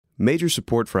Major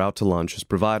support for Out to Lunch is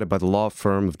provided by the law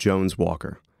firm of Jones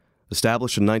Walker.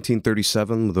 Established in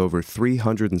 1937 with over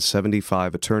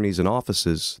 375 attorneys and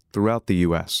offices throughout the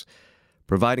U.S.,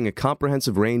 providing a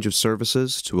comprehensive range of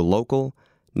services to a local,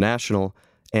 national,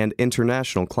 and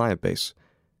international client base.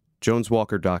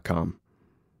 JonesWalker.com.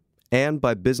 And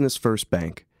by Business First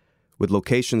Bank, with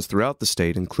locations throughout the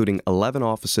state, including 11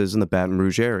 offices in the Baton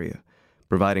Rouge area,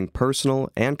 providing personal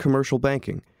and commercial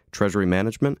banking, treasury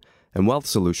management, and wealth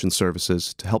solution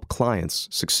services to help clients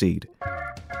succeed.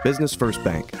 Business First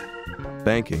Bank.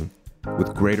 Banking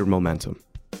with greater momentum.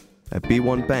 At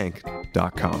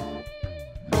b1bank.com.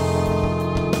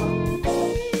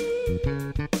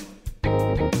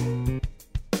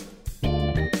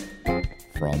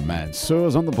 From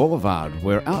Mansour's on the Boulevard,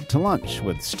 we're out to lunch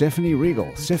with Stephanie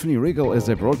Regal. Stephanie Regal is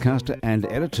a broadcaster and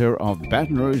editor of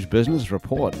Baton Rouge Business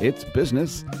Report. It's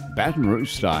business Baton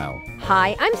Rouge style.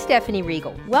 Hi, I'm Stephanie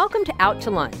Regal. Welcome to Out to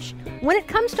Lunch. When it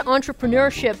comes to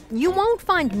entrepreneurship, you won't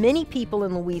find many people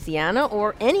in Louisiana,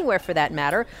 or anywhere for that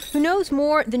matter, who knows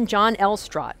more than John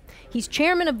Elstrott. He's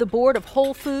chairman of the board of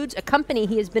Whole Foods, a company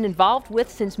he has been involved with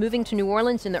since moving to New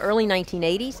Orleans in the early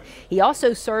 1980s. He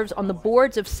also serves on the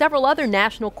boards of several other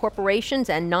national corporations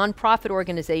and nonprofit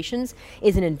organizations,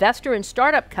 is an investor in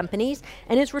startup companies,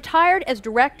 and is retired as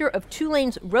director of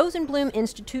Tulane's Rosenblum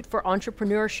Institute for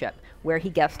Entrepreneurship, where he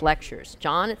guest lectures.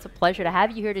 John, it's a pleasure to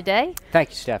have you here today. Thank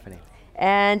you, Stephanie.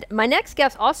 And my next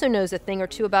guest also knows a thing or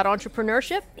two about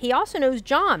entrepreneurship. He also knows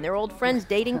John. They're old friends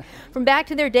dating from back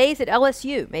to their days at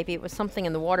LSU. Maybe it was something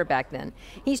in the water back then.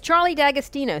 He's Charlie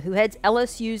D'Agostino, who heads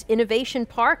LSU's Innovation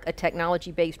Park, a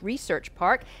technology-based research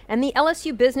park, and the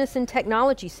LSU Business and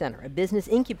Technology Center, a business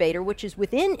incubator which is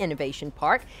within Innovation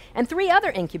Park, and 3 other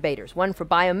incubators, one for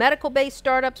biomedical-based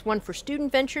startups, one for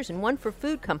student ventures, and one for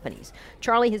food companies.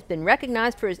 Charlie has been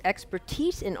recognized for his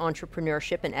expertise in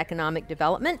entrepreneurship and economic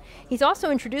development. He's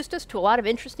also introduced us to a lot of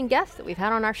interesting guests that we've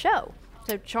had on our show.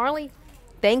 So, Charlie,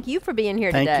 thank you for being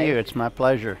here today. Thank you. It's my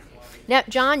pleasure. Now,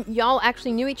 John, y'all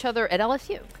actually knew each other at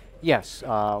LSU. Yes,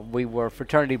 we were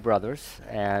fraternity brothers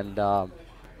and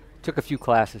took a few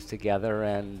classes together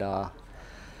and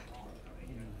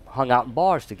hung out in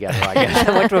bars together, I guess.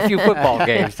 I went to a few football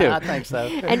games, too. I think so.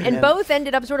 And both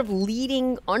ended up sort of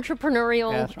leading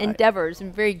entrepreneurial endeavors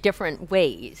in very different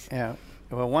ways. Yeah.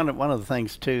 Well, one of the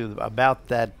things, too, about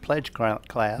that pledge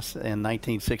class in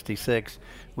 1966,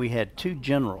 we had 2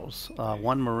 generals,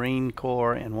 one Marine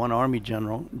Corps and one Army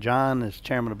general. John is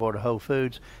chairman of the board of Whole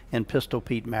Foods, and Pistol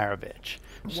Pete Maravich.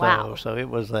 Wow. So it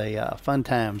was a fun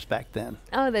times back then.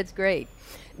 Oh, that's great.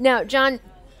 Now, John,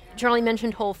 Charlie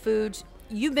mentioned Whole Foods.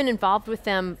 You've been involved with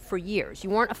them for years. You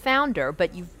weren't a founder,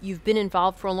 but you've been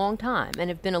involved for a long time and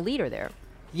have been a leader there.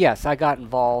 Yes, I got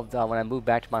involved when I moved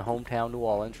back to my hometown, New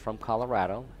Orleans, from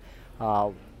Colorado.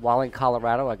 While in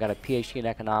Colorado, I got a PhD in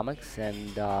economics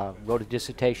and wrote a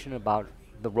dissertation about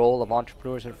the role of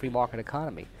entrepreneurs in a free market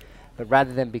economy. But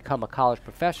rather than become a college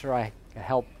professor, I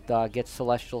helped get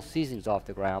Celestial Seasonings off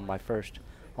the ground, my first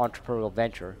entrepreneurial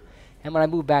venture. And when I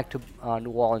moved back to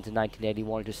New Orleans in 1980, I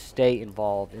wanted to stay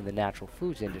involved in the natural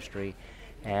foods industry.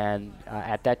 And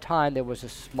at that time, there was a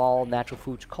small natural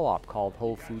foods co-op called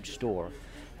Whole Foods Store.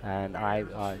 And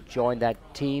I joined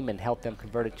that team and helped them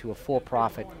convert it to a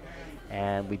for-profit.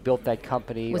 And we built that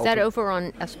company. Was that over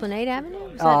on Esplanade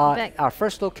Avenue? Our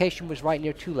first location was right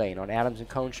near Tulane on Adams and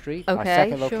Cone Street. Okay, our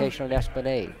second location on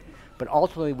Esplanade. But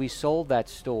ultimately, we sold that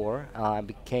store and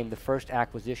became the first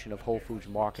acquisition of Whole Foods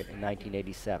Market in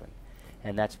 1987.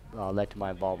 And that's led to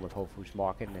my involvement with Whole Foods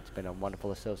Market, and it's been a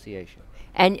wonderful association.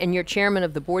 And you're chairman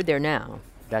of the board there now.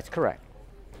 That's correct.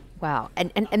 Wow.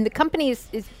 And the company is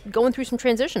going through some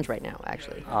transitions right now,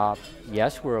 actually.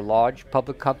 Yes, we're a large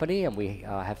public company, and we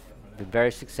have been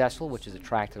very successful, which has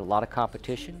attracted a lot of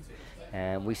competition.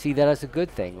 And we see that as a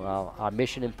good thing. Our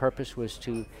mission and purpose was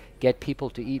to get people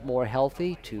to eat more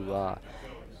healthy, to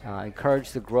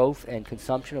encourage the growth and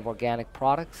consumption of organic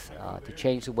products, to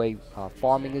change the way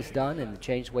farming is done, and to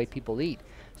change the way people eat.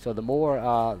 So the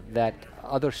more that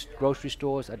other grocery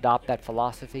stores adopt that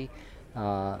philosophy,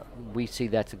 we see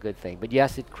that's a good thing. But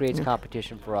yes, it creates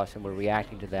competition for us, and we're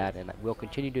reacting to that, and we'll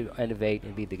continue to innovate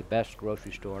and be the best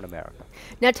grocery store in America.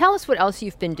 Now tell us what else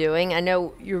you've been doing. I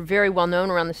know you're very well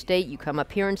known around the state. You come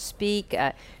up here and speak.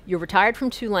 You're retired from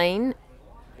Tulane,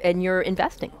 and you're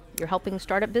investing. You're helping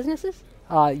startup businesses?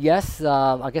 Yes,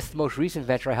 I guess the most recent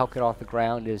venture I helped get off the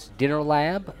ground is Dinner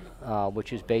Lab,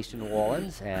 which is based in New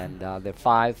Orleans, and there are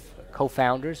 5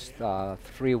 co-founders,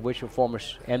 3 of which are former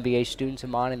MBA students of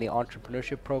mine in the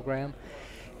entrepreneurship program.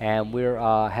 And we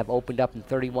have opened up in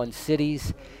 31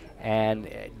 cities. And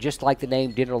just like the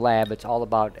name Dinner Lab, it's all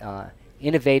about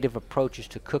innovative approaches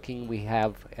to cooking. We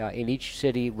have in each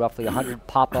city roughly 100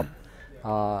 pop-up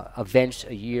events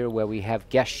a year where we have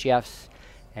guest chefs,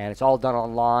 and it's all done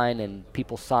online, and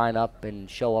people sign up and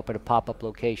show up at a pop-up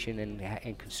location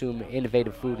and consume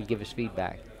innovative food and give us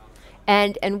feedback.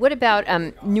 And what about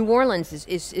New Orleans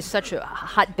is such a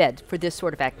hotbed for this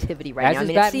sort of activity right As now. is I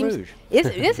mean, Baton it seems Rouge.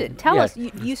 Is it? Tell Yes.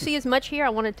 us. You see as much here? I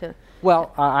wanted to.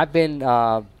 Well, I've been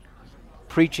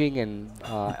preaching and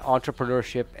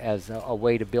entrepreneurship as a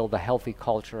way to build a healthy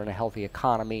culture and a healthy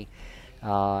economy,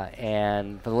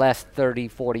 and for the last 30,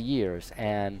 40 years.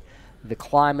 And the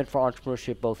climate for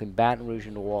entrepreneurship, both in Baton Rouge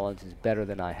and New Orleans, is better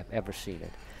than I have ever seen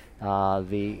it.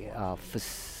 The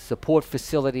support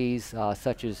facilities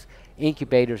such as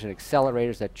incubators and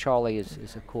accelerators that Charlie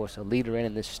is of course a leader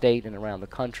in this state and around the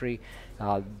country,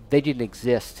 they didn't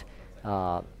exist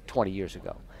 20 years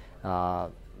ago.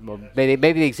 Well, maybe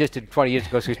they existed 20 years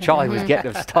ago because Charlie was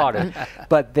getting them started.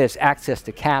 But there's access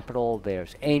to capital,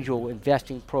 there's angel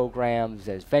investing programs,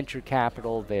 there's venture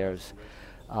capital, there's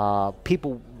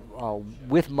people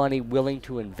with money willing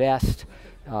to invest.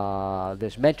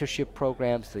 There's mentorship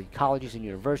programs. The colleges and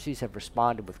universities have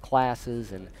responded with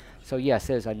classes. And so, yes,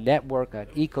 there's a network, an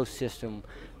ecosystem,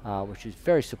 which is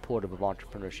very supportive of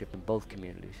entrepreneurship in both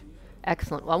communities.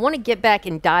 Excellent. Well, I want to get back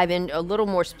and dive in a little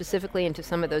more specifically into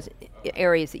some of those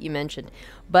areas that you mentioned.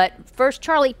 But first,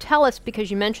 Charlie, tell us, because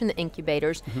you mentioned the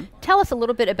incubators, tell us a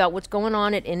little bit about what's going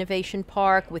on at Innovation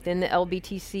Park within the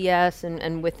LBTCS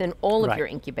and within all of your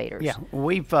incubators. Yeah,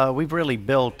 we've really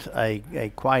built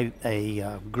quite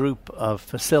a group of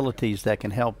facilities that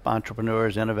can help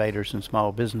entrepreneurs, innovators, and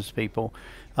small business people.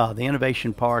 The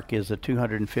Innovation Park is a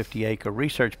 250-acre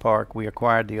research park. We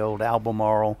acquired the old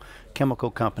Albemarle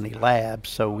Chemical Company labs,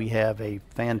 so we have a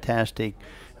fantastic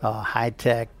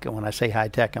high-tech, when I say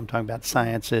high-tech, I'm talking about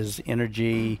sciences,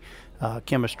 energy,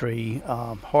 chemistry,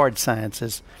 hard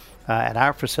sciences at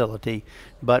our facility,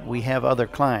 but we have other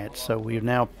clients. So we've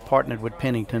now partnered with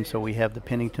Pennington, so we have the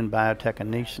Pennington Biotech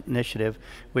Initiative,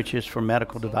 which is for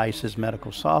medical devices,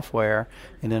 medical software,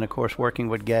 and then of course working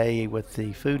with Gay with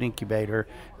the food incubator.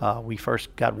 We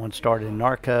first got one started in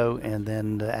Narco, and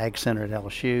then the Ag Center at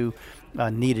LSU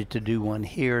needed to do one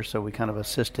here, so we kind of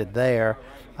assisted there.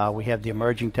 We have the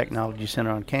Emerging Technology Center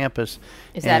on campus.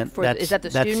 Is that the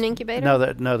student incubator?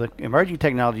 No, the Emerging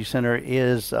Technology Center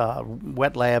is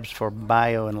wet labs for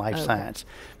bio and life science.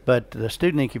 But the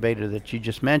student incubator that you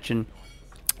just mentioned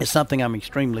is something I'm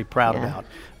extremely proud about.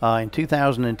 In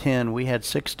 2010, we had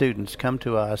 6 students come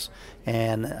to us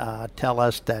and tell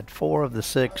us that 4 of the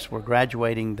 6 were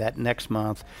graduating that next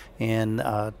month, and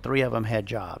 3 of them had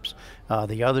jobs.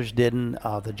 The others didn't.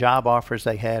 The job offers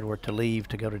they had were to leave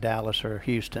to go to Dallas or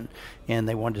Houston, and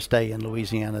they wanted to stay in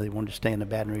Louisiana. They wanted to stay in the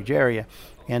Baton Rouge area.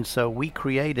 And so we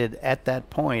created, at that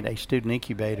point, a student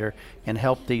incubator and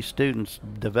helped these students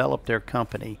develop their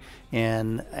company.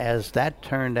 And as that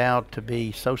turned out to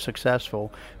be so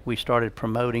successful, we started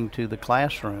promoting to the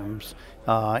classrooms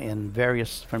in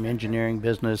various, from engineering,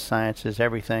 business, sciences,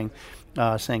 everything,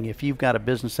 saying if you've got a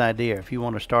business idea, if you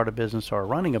want to start a business or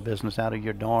running a business out of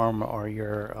your dorm or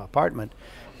your apartment,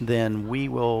 then we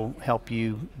will help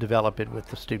you develop it with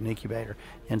the student incubator.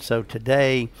 And so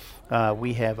today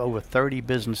we have over 30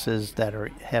 businesses that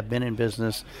have been in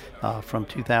business from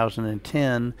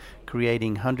 2010,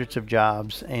 creating hundreds of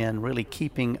jobs and really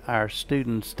keeping our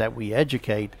students that we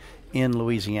educate in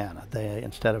Louisiana,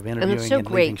 instead of interviewing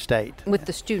and leaving state. With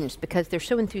the students, because they're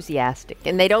so enthusiastic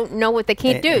and they don't know what they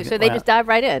can't do, so they just dive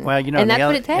right in. Well, you know, and that's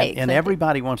what it takes. And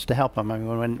everybody wants to help them. I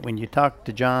mean, when you talk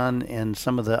to John and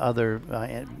some of the other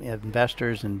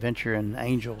investors and venture and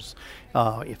angels,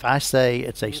 if I say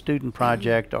it's a student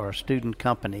project or a student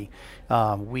company,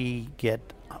 we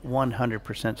get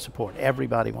 100% support.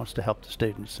 Everybody wants to help the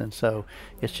students, and so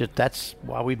it's just that's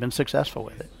why we've been successful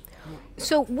with it.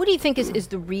 So what do you think is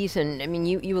the reason? I mean,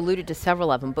 you alluded to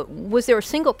several of them, but was there a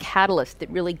single catalyst that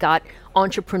really got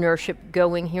entrepreneurship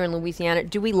going here in Louisiana?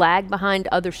 Do we lag behind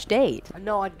other states?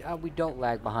 No, we don't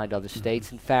lag behind other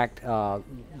states. In fact,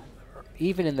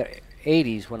 even in the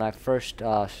 80s, when I first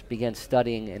began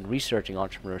studying and researching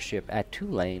entrepreneurship at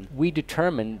Tulane, we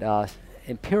determined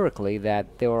empirically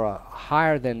that there were a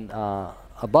higher than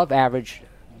above average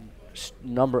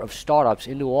number of startups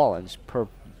in New Orleans per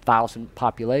 1,000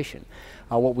 population.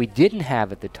 What we didn't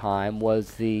have at the time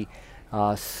was the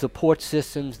support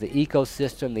systems, the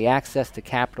ecosystem, the access to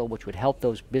capital, which would help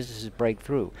those businesses break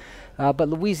through. But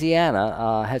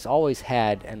Louisiana has always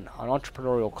had an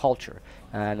entrepreneurial culture,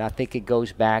 and I think it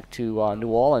goes back to New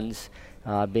Orleans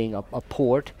being a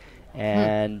port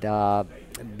and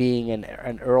being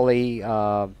an early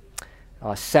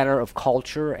center of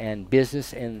culture and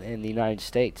business in the United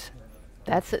States.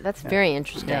 That's very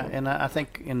interesting. Yeah, and I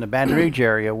think in the Baton Rouge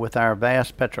area with our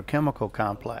vast petrochemical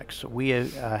complex, we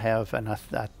have, and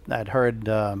I'd heard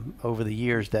over the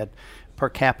years that per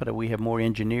capita we have more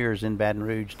engineers in Baton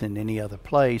Rouge than any other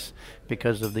place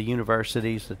because of the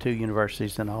universities, the 2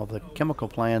 universities, and all the chemical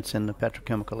plants in the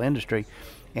petrochemical industry.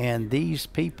 And these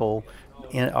people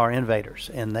are innovators,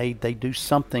 and they do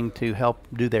something to help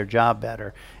do their job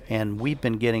better. And we've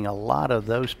been getting a lot of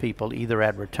those people either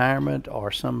at retirement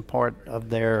or some part of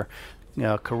their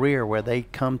career where they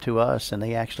come to us and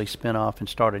they actually spin off and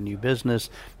start a new business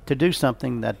to do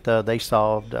something that they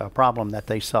solved, a problem that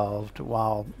they solved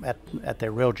while at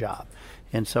their real job.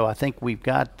 And so I think we've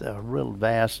got a real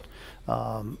vast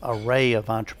array of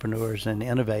entrepreneurs and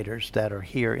innovators that are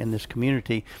here in this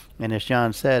community. And as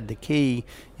John said, the key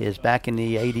is back in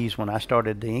the 80s when I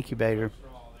started the incubator,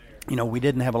 we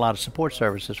didn't have a lot of support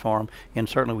services for them, and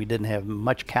certainly we didn't have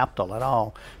much capital at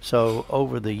all. So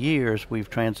over the years, we've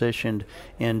transitioned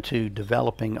into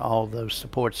developing all those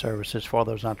support services for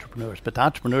those entrepreneurs. But the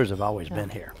entrepreneurs have always been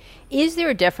here. Is there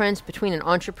a difference between an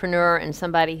entrepreneur and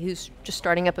somebody who's just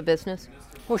starting up a business?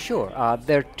 Well, sure.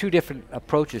 There are 2 different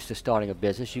approaches to starting a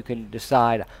business. You can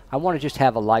decide, I want to just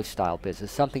have a lifestyle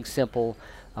business, something simple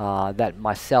that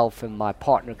myself and my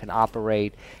partner can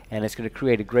operate, and it's going to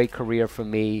create a great career for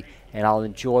me, and I'll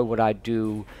enjoy what I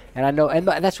do. And I know, and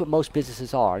that's what most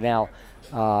businesses are. Now,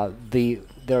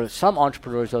 there are some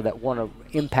entrepreneurs, though, that want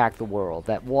to impact the world,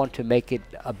 that want to make it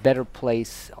a better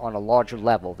place on a larger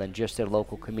level than just their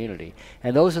local community.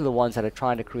 And those are the ones that are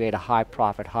trying to create a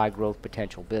high-profit, high-growth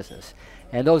potential business.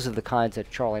 And those are the kinds that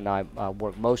Charlie and I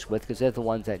work most with, because they're the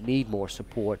ones that need more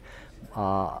support,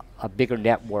 a bigger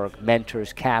network,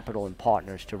 mentors, capital, and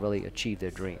partners to really achieve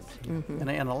their dreams. Mm-hmm.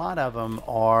 And a lot of them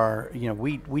are,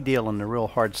 we deal in the real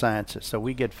hard sciences. So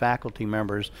we get faculty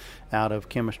members out of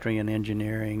chemistry and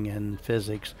engineering and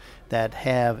physics that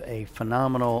have a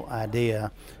phenomenal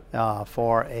idea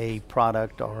for a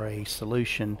product or a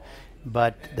solution,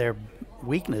 but their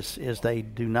weakness is they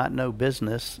do not know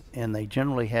business, and they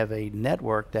generally have a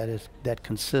network that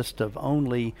consists of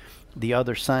only the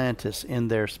other scientists in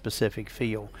their specific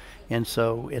field. And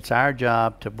so it's our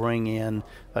job to bring in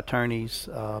attorneys,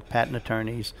 patent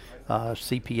attorneys,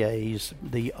 CPAs,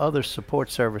 the other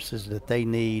support services that they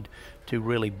need to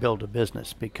really build a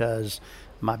business, because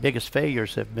my biggest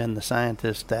failures have been the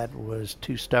scientists that was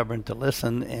too stubborn to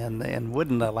listen and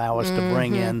wouldn't allow us to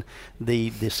bring in the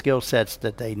skill sets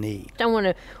that they need. I want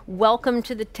to welcome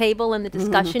to the table in the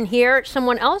discussion here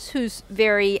someone else who's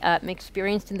very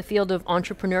experienced in the field of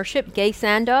entrepreneurship, Gay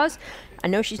Sandoz. I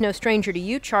know she's no stranger to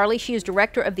you, Charlie. She is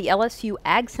director of the LSU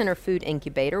Ag Center Food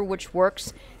Incubator, which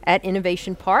works at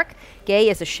Innovation Park. Gay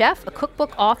is a chef, a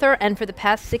cookbook author, and for the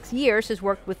past 6 years has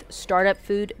worked with startup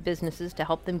food businesses to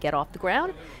help them get off the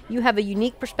ground. You have a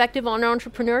unique perspective on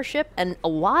entrepreneurship and a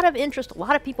lot of interest. A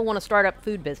lot of people want to start up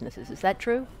food businesses. Is that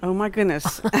true? Oh my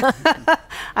goodness. I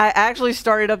actually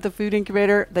started up the food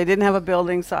incubator. They didn't have a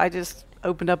building, so I just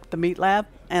opened up the meat lab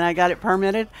and I got it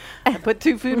permitted. I put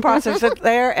 2 food processors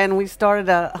there, and we started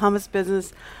a hummus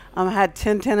business. I had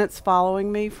 10 tenants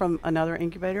following me from another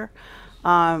incubator.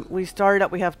 We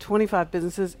have 25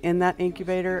 businesses in that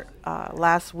incubator.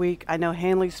 Last week, I know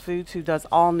Hanley's Foods, who does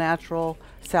all natural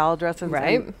salad dressings.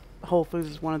 Right. And Whole Foods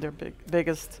is one of their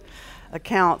biggest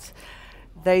accounts.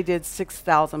 They did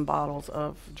 6,000 bottles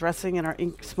of dressing in our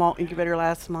small incubator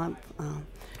last month.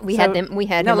 We had him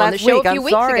on the show a few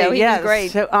weeks ago. He was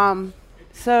great.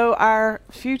 So our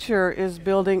future is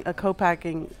building a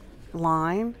co-packing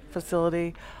line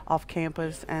facility off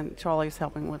campus, and Charlie's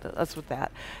helping with us with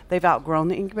that. They've outgrown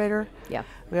the incubator. Yeah.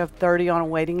 We have 30 on a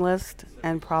waiting list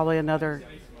and probably another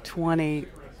 20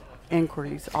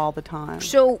 inquiries all the time.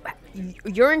 So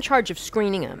you're in charge of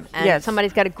screening them, and yes.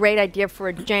 Somebody's got a great idea for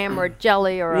a jam or a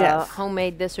jelly or yes. a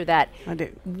homemade this or that. I do.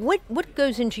 What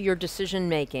goes into your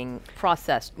decision-making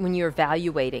process when you're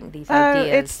evaluating these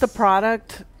ideas? It's the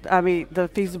product. I mean, the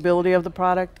feasibility of the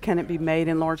product. Can it be made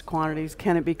in large quantities?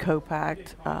 Can it be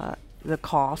co-packed? The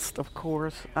cost, of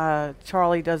course.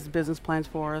 Charlie does the business plans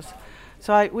for us.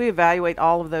 So we evaluate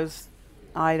all of those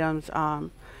items.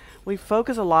 We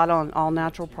focus a lot on all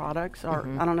natural products, or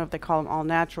I don't know if they call them all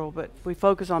natural, but we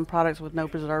focus on products with no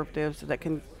preservatives that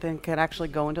can actually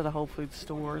go into the Whole Foods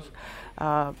stores.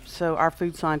 So our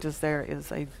food scientist there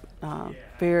is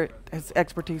his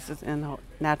expertise is in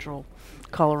natural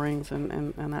colorings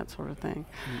and that sort of thing.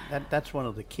 That's one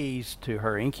of the keys to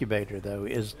her incubator, though,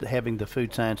 is having the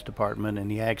food science department and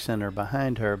the Ag Center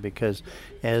behind her, because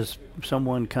as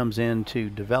someone comes in to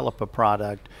develop a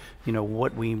product,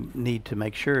 what we need to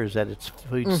make sure is that it's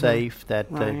food safe, that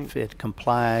Right. it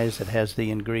complies, it has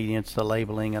the ingredients, the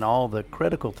labeling, and all the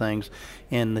critical things.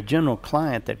 And the general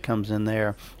client that comes in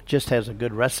there just has a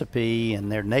good recipe,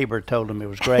 and their neighbor told them it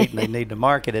was great, and they need to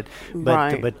market it. But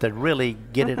Right. but to really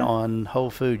get it on Whole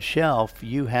Foods shelf,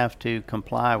 you have to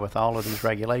comply with all of these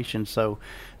regulations. So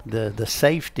the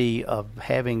safety of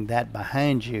having that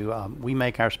behind you, we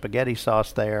make our spaghetti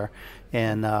sauce there,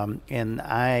 and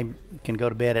I can go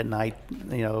to bed at night,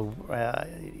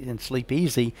 and sleep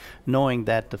easy, knowing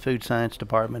that the food science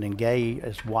department and Gay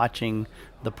is watching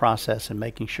the process and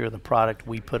making sure the product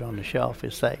we put on the shelf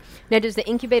is safe. Now, does the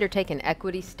incubator take an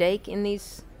equity stake in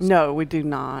these? No, we do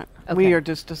not. Okay. We are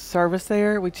just a service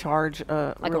there. We charge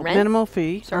a Like a real rent minimal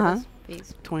fee. Service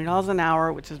fees? $20 an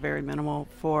hour, which is very minimal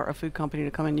for a food company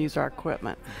to come and use our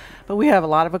equipment. But we have a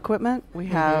lot of equipment. We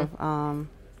have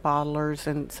bottlers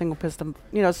and single piston,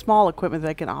 small equipment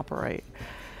they can operate.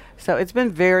 So it's been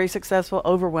very successful,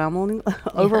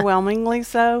 overwhelmingly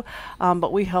so.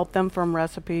 But we help them from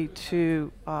recipe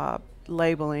to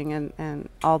labeling and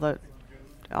all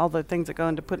the things that go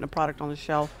into putting a product on the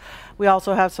shelf. We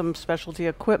also have some specialty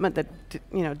equipment that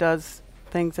does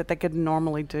things that they could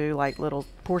normally do, like little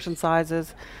portion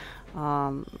sizes.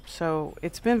 So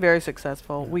it's been very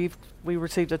successful. We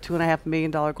received a $2.5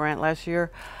 million grant last year,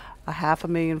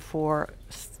 $500,000 for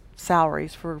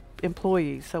salaries for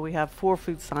employees. So we have 4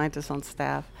 food scientists on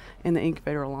staff in the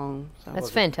incubator alone. So. That's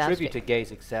Well, fantastic. Tribute to Gay's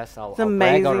success. I'll It's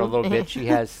brag on her a amazing. little bit. She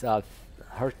has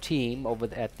her team over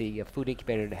at the food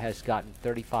incubator has gotten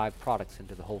 35 products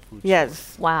into the Whole Foods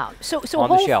Yes. Wow. So On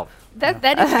the Whole- shelf. That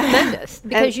is tremendous,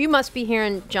 because And- you must be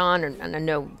hearing, John, and I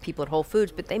know people at Whole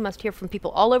Foods, but they must hear from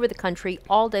people all over the country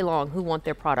all day long who want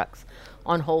their products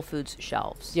on Whole Foods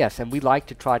shelves. Yes, and we like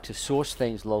to try to source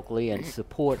things locally and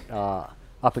support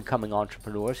up-and-coming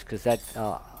entrepreneurs, because that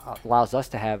allows us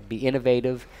to be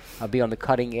innovative, be on the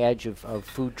cutting edge of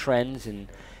food trends,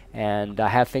 and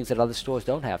have things that other stores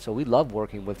don't have. So we love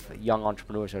working with young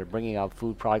entrepreneurs that are bringing out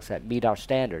food products that meet our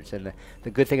standards. And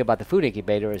the good thing about the food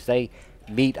incubator is they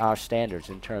meet our standards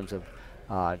in terms of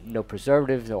no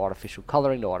preservatives, no artificial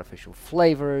coloring, no artificial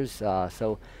flavors.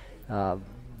 So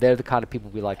they're the kind of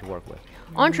people we like to work with.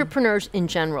 Entrepreneurs in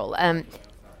general,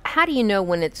 how do you know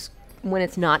when it's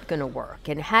not going to work,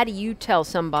 and how do you tell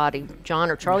somebody, John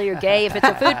or Charlie or Gay, if it's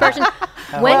a food person,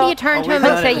 when do you turn to them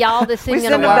and say, y'all, this We isn't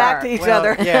send going to them work? back to each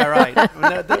other. Yeah, right.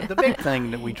 No, the big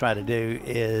thing that we try to do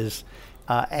is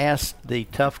ask the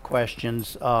tough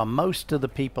questions. Most of the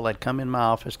people that come in my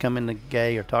office, come in to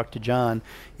Gay or talk to John,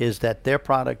 is that their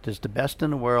product is the best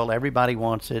in the world. Everybody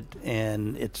wants it,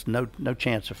 and it's no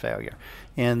chance of failure.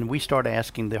 And we start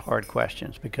asking the hard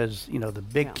questions, because the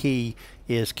big key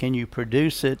is, can you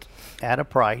produce it at a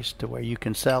price to where you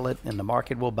can sell it and the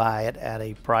market will buy it at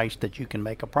a price that you can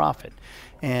make a profit.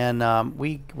 And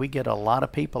we get a lot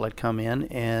of people that come in,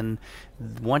 and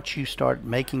once you start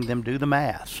making them do the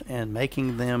math and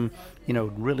making them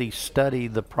really study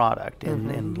the product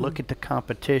and look at the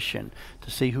competition to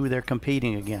see who they're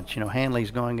competing against.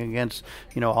 Hanley's going against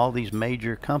all these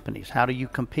major companies. How do you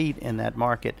compete in that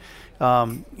market?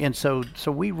 And so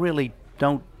we really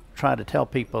don't try to tell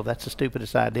people that's the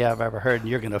stupidest idea I've ever heard and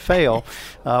you're going to fail.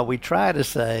 We try to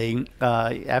say,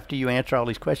 after you answer all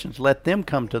these questions, let them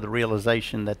come to the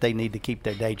realization that they need to keep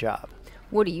their day job.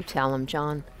 What do you tell them,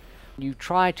 John? You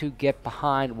try to get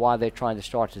behind why they're trying to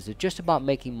start. Is it just about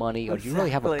making money, or do you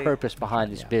really have a Exactly. purpose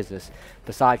behind this business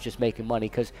besides just making money?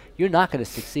 Because you're not going to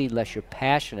succeed unless you're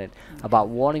passionate about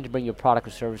wanting to bring your product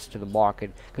or service to the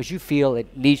market, because you feel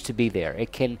it needs to be there.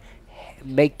 It can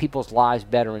make people's lives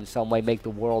better in some way, make the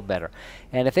world better.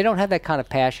 And if they don't have that kind of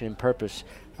passion and purpose,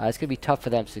 it's going to be tough for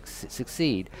them to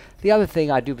succeed. The other thing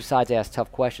I do besides ask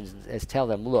tough questions is tell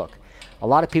them, look, a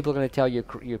lot of people are going to tell you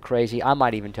you're crazy. I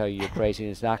might even tell you you're crazy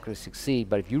and it's not going to succeed.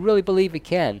 But if you really believe it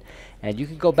can, and you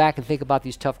can go back and think about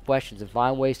these tough questions and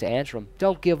find ways to answer them,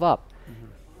 don't give up.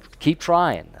 Keep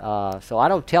trying. So I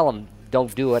don't tell them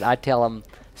don't do it. I tell them,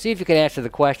 see if you can answer the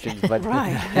questions, but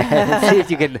see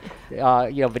if you can,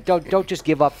 but don't just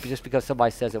give up just because somebody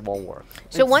says it won't work.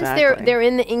 So once Exactly. they're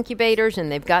in the incubators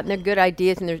and they've gotten their good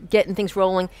ideas and they're getting things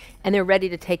rolling and they're ready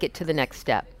to take it to the next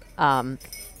step,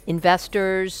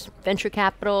 investors, venture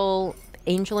capital,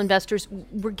 angel investors,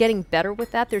 we're getting better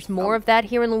with that. There's more of that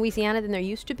here in Louisiana than there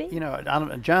used to be.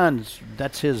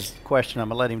 That's his question. I'm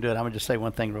going to let him do it. I'm going to just say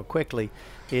one thing real quickly,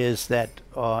 is that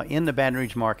in the Baton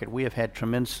Rouge market, we have had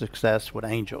tremendous success with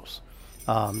angels.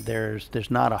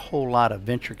 There's not a whole lot of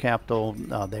venture capital.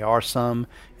 There are some,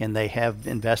 and they have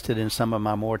invested in some of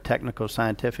my more technical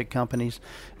scientific companies.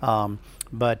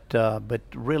 But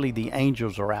really the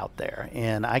angels are out there,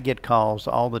 and I get calls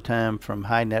all the time from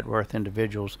high net worth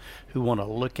individuals who want to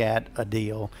look at a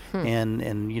deal.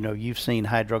 And you've seen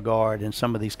HydroGuard and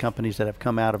some of these companies that have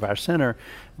come out of our center.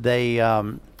 They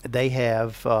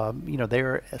have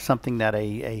they're something that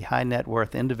a high net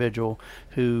worth individual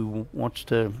who wants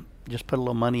to just put a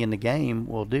little money in the game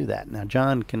will do that. Now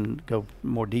John can go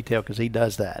more detail because he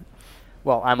does that.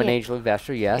 Well, I'm an angel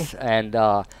investor, yes, and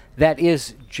that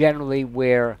is generally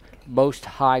where most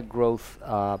high growth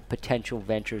potential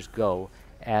ventures go,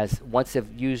 as once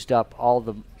they've used up all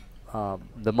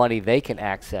the money they can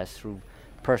access through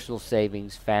personal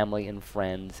savings, family and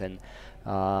friends, and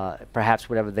perhaps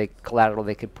whatever collateral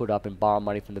they could put up and borrow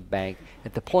money from the bank.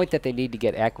 At the point that they need to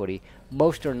get equity,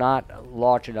 most are not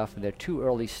large enough and they're too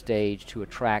early stage to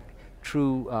attract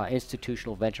true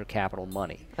institutional venture capital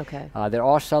money. Okay. There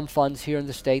are some funds here in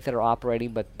the state that are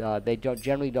operating, but they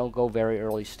generally don't go very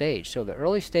early stage. So the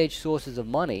early stage sources of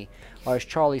money are, as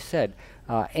Charlie said,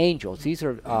 angels. These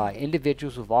are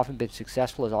individuals who have often been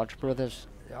successful as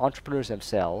entrepreneurs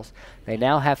themselves. They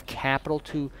now have capital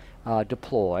to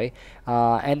deploy,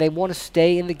 and they want to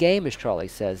stay in the game, as Charlie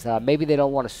says. Maybe they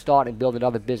don't want to start and build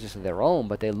another business of their own,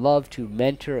 but they love to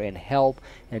mentor and help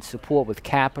and support with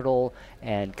capital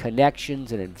and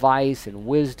connections and advice and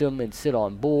wisdom and sit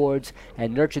on boards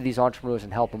and nurture these entrepreneurs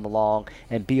and help them along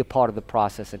and be a part of the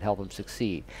process and help them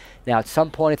succeed. Now, at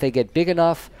some point, if they get big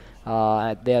enough,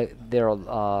 they're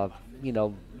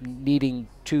needing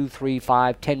 $2, $3,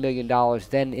 $5, $10 million,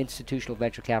 then institutional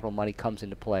venture capital money comes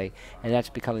into play, and that's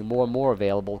becoming more and more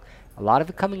available. A lot of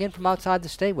it coming in from outside the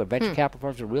state, where venture capital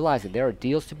firms are realizing there are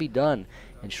deals to be done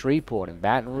in Shreveport and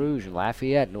Baton Rouge and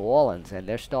Lafayette, New Orleans, and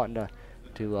they're starting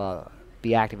to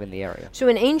be active in the area. So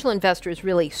an angel investor is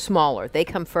really smaller. They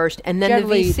come first, and then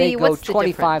Generally, the VC. they go What's the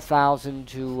difference? $25,000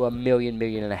 to $1 million, $1.5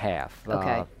 million.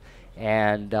 Okay.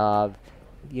 And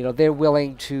they're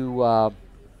willing to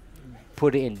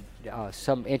put in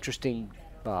some interesting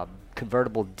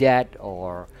convertible debt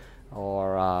or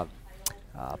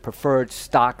preferred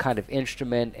stock kind of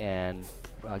instrument and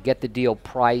get the deal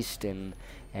priced,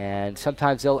 and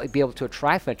sometimes they'll be able to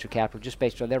attract venture capital just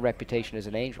based on their reputation as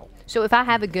an angel. So if I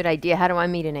have a good idea, how do I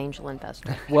meet an angel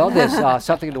investor? Well, there's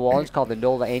something in New Orleans called the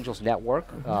NOLA Angels Network,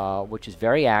 which is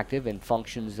very active and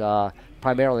functions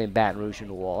primarily in Baton Rouge and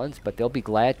New Orleans, but they'll be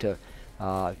glad to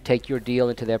take your deal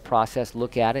into their process,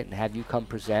 look at it, and have you come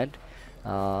present.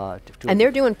 And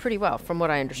they're doing pretty well, from what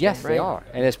I understand. Yes, right? they are.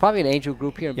 And there's probably an angel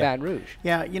group here in Baton Rouge.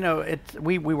 Yeah,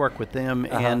 we work with them,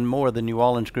 and more of the New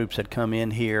Orleans groups that come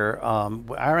in here.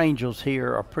 Our angels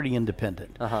here are pretty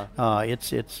independent.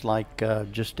 It's like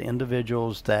just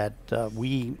individuals that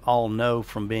we all know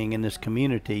from being in this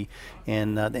community,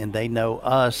 and they know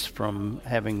us from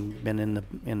having been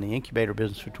in the incubator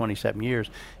business for 27 years,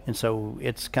 and so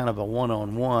it's kind of a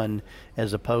one-on-one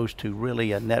as opposed to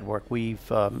really a network.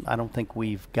 I don't think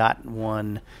we've got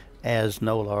one as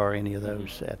NOLA or any of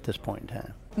those at this point in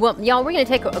time. Well, y'all, we're going to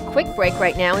take a quick break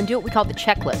right now and do what we call the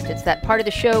checklist. It's that part of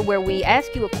the show where we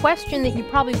ask you a question that you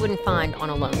probably wouldn't find on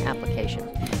a loan application.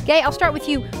 Gay, I'll start with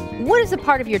you. What is the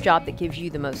part of your job that gives you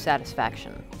the most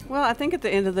satisfaction? Well, I think at the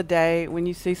end of the day, when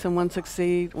you see someone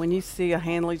succeed, when you see a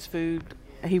Hanley's Food,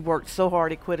 he worked so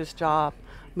hard, he quit his job,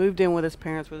 moved in with his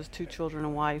parents with his 2 children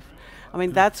and wife. I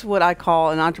mean, that's what I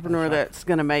call an entrepreneur that's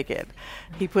going to make it.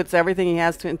 He puts everything he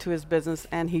has into his business,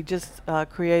 and he just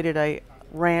created a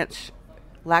ranch,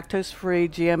 lactose-free,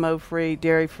 GMO-free,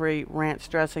 dairy-free ranch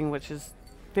dressing, which is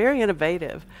very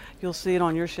innovative. You'll see it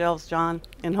on your shelves, John,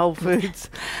 in Whole Foods.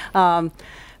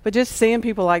 But just seeing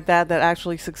people like that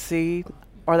actually succeed,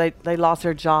 or they lost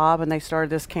their job and they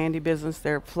started this candy business,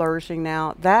 they're flourishing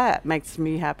now, that makes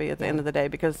me happy at the end of the day,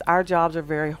 because our jobs are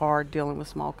very hard dealing with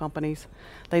small companies.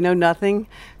 They know nothing,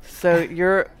 so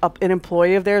you're an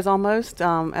employee of theirs almost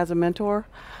as a mentor.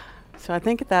 So I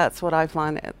think that's what I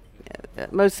find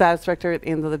most satisfactory at the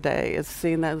end of the day, is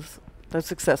seeing those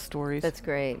success stories. That's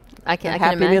great. I can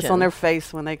happiness imagine. on their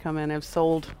face when they come in and have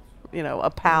sold, a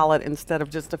pallet instead of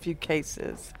just a few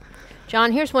cases.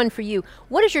 John, here's one for you.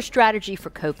 What is your strategy for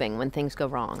coping when things go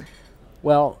wrong?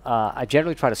 Well, I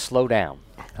generally try to slow down.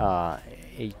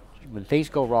 When things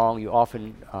go wrong, you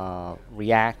often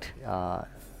react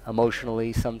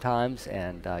emotionally sometimes,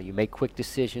 and you make quick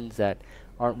decisions that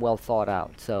aren't well thought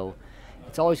out. So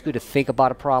it's always good to think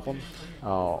about a problem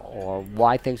or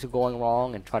why things are going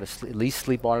wrong and try to at least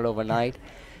sleep on it overnight.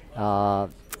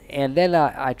 And then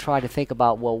I try to think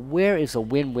about, well, where is a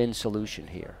win-win solution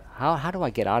here? How do I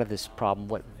get out of this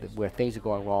problem where things are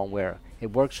going wrong, where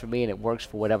It works for me, and it works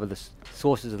for whatever the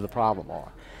sources of the problem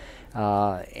are.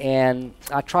 And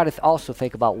I try to also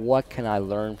think about what can I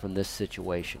learn from this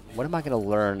situation? What am I going to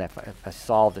learn if I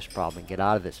solve this problem and get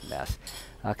out of this mess?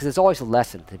 Because there's always a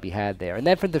lesson to be had there. And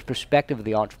then from the perspective of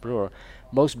the entrepreneur,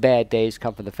 most bad days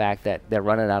come from the fact that they're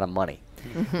running out of money.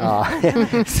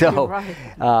 So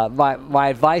my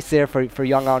advice there for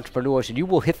young entrepreneurs, and you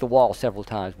will hit the wall several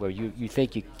times where you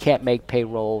think you can't make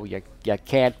payroll, you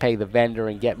can't pay the vendor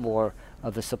and get more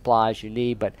of the supplies you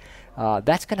need, but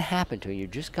that's going to happen to you. You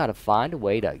just got to find a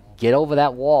way to get over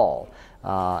that wall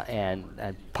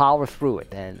and power through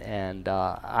it. And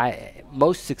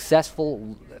most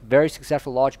successful, very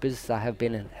successful large businesses I have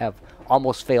been in have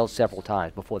almost failed several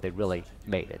times before they really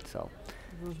made it. So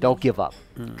don't give up.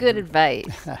 Good advice.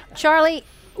 Charlie,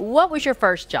 what was your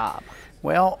first job?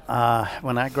 Well,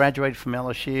 when I graduated from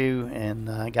LSU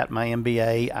and got my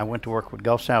MBA, I went to work with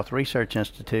Gulf South Research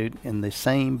Institute in the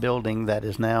same building that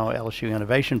is now LSU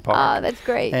Innovation Park. Ah, that's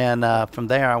great. And from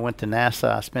there, I went to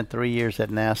NASA. I spent 3 years at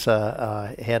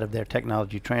NASA, head of their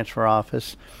technology transfer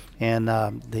office. And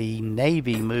the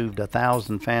Navy moved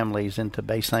 1,000 families into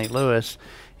Bay St. Louis.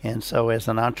 And so as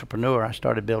an entrepreneur, I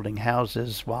started building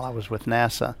houses while I was with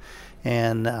NASA.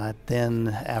 And then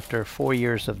after 4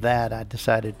 years of that, I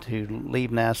decided to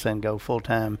leave NASA and go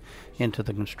full-time into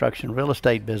the construction real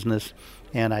estate business.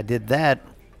 And I did that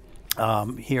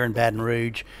here in Baton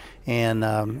Rouge. And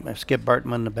Skip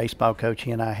Bertman, the baseball coach,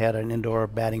 he and I had an indoor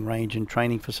batting range and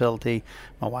training facility.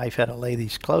 My wife had a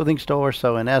ladies' clothing store.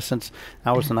 So in essence,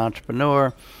 I was an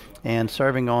entrepreneur. And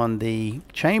serving on the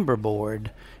chamber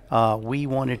board, we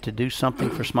wanted to do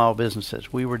something for small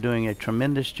businesses. We were doing a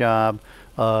tremendous job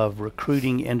of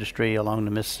recruiting industry along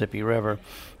the Mississippi River,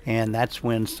 and that's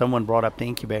when someone brought up the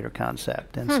incubator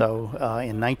concept. And so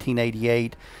in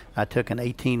 1988, I took an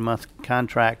 18-month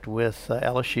contract with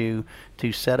LSU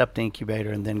to set up the incubator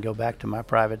and then go back to my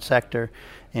private sector.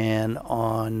 And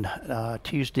on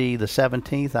Tuesday the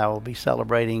 17th, I will be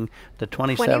celebrating the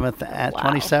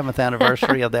 27th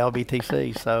anniversary of the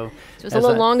LBTC. So it was a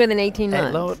little longer than 18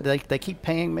 months. They keep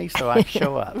paying me, so I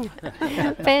show up.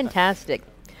 Fantastic.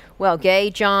 Well, Gay,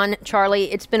 John,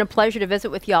 Charlie, it's been a pleasure to visit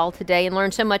with y'all today and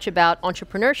learn so much about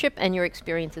entrepreneurship and your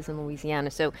experiences in Louisiana.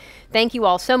 So thank you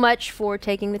all so much for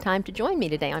taking the time to join me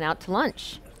today on Out to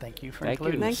Lunch. Thank you for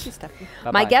including us. Thank you, Stephanie.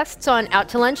 Bye-bye. My guests on Out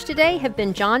to Lunch today have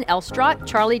been John Elstrott,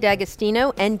 Charlie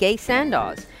D'Agostino, and Gay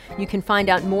Sandoz. You can find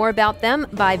out more about them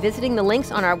by visiting the links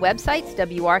on our websites,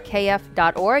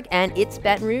 wrkf.org and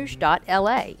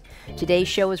itsbatonrouge.la. Today's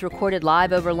show is recorded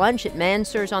live over lunch at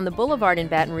Mansur's on the Boulevard in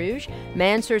Baton Rouge.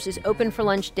 Mansur's is open for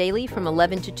lunch daily from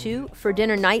 11 to 2, for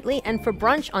dinner nightly, and for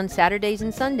brunch on Saturdays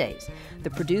and Sundays. The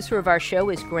producer of our show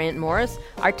is Grant Morris.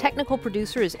 Our technical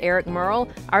producer is Eric Merle.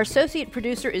 Our associate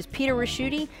producer is Peter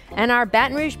Raschuti. And our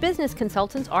Baton Rouge business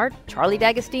consultants are Charlie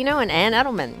D'Agostino and Ann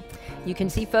Edelman. You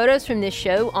can see photos from this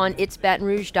show on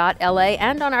itsbatonrouge.la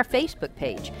and on our Facebook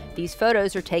page. These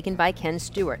photos are taken by Ken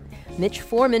Stewart. Mitch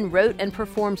Foreman wrote and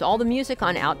performs all the music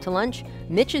on Out to Lunch.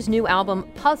 Mitch's new album,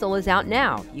 Puzzle, is out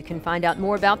now. You can find out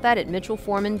more about that at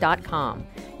mitchellforeman.com.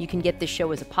 You can get this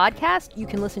show as a podcast, you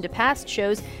can listen to past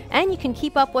shows, and you can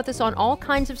keep up with us on all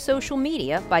kinds of social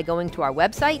media by going to our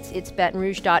websites,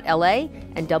 itsbatonrouge.la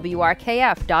and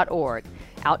wrkf.org.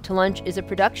 Out to Lunch is a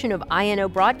production of INO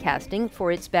Broadcasting for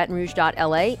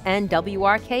itsbatonrouge.la and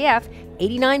WRKF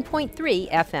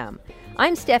 89.3 FM.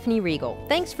 I'm Stephanie Riegel.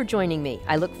 Thanks for joining me.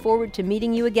 I look forward to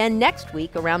meeting you again next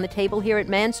week around the table here at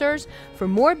Mansur's for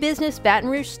more business Baton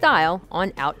Rouge style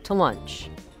on Out to Lunch.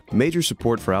 Major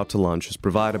support for Out to Lunch is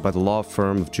provided by the law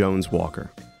firm of Jones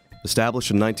Walker.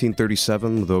 Established in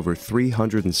 1937 with over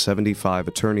 375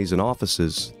 attorneys and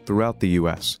offices throughout the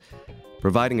U.S.,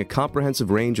 providing a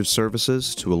comprehensive range of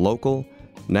services to a local,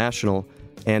 national,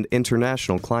 and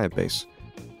international client base.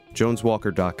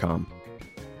 JonesWalker.com.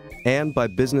 And by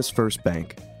Business First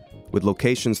Bank, with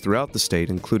locations throughout the state,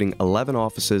 including 11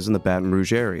 offices in the Baton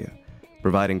Rouge area,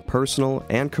 providing personal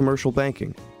and commercial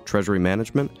banking, treasury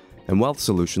management, and wealth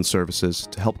solution services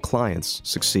to help clients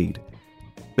succeed.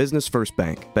 Business First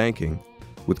Bank, banking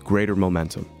with greater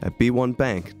momentum at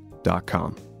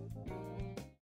b1bank.com.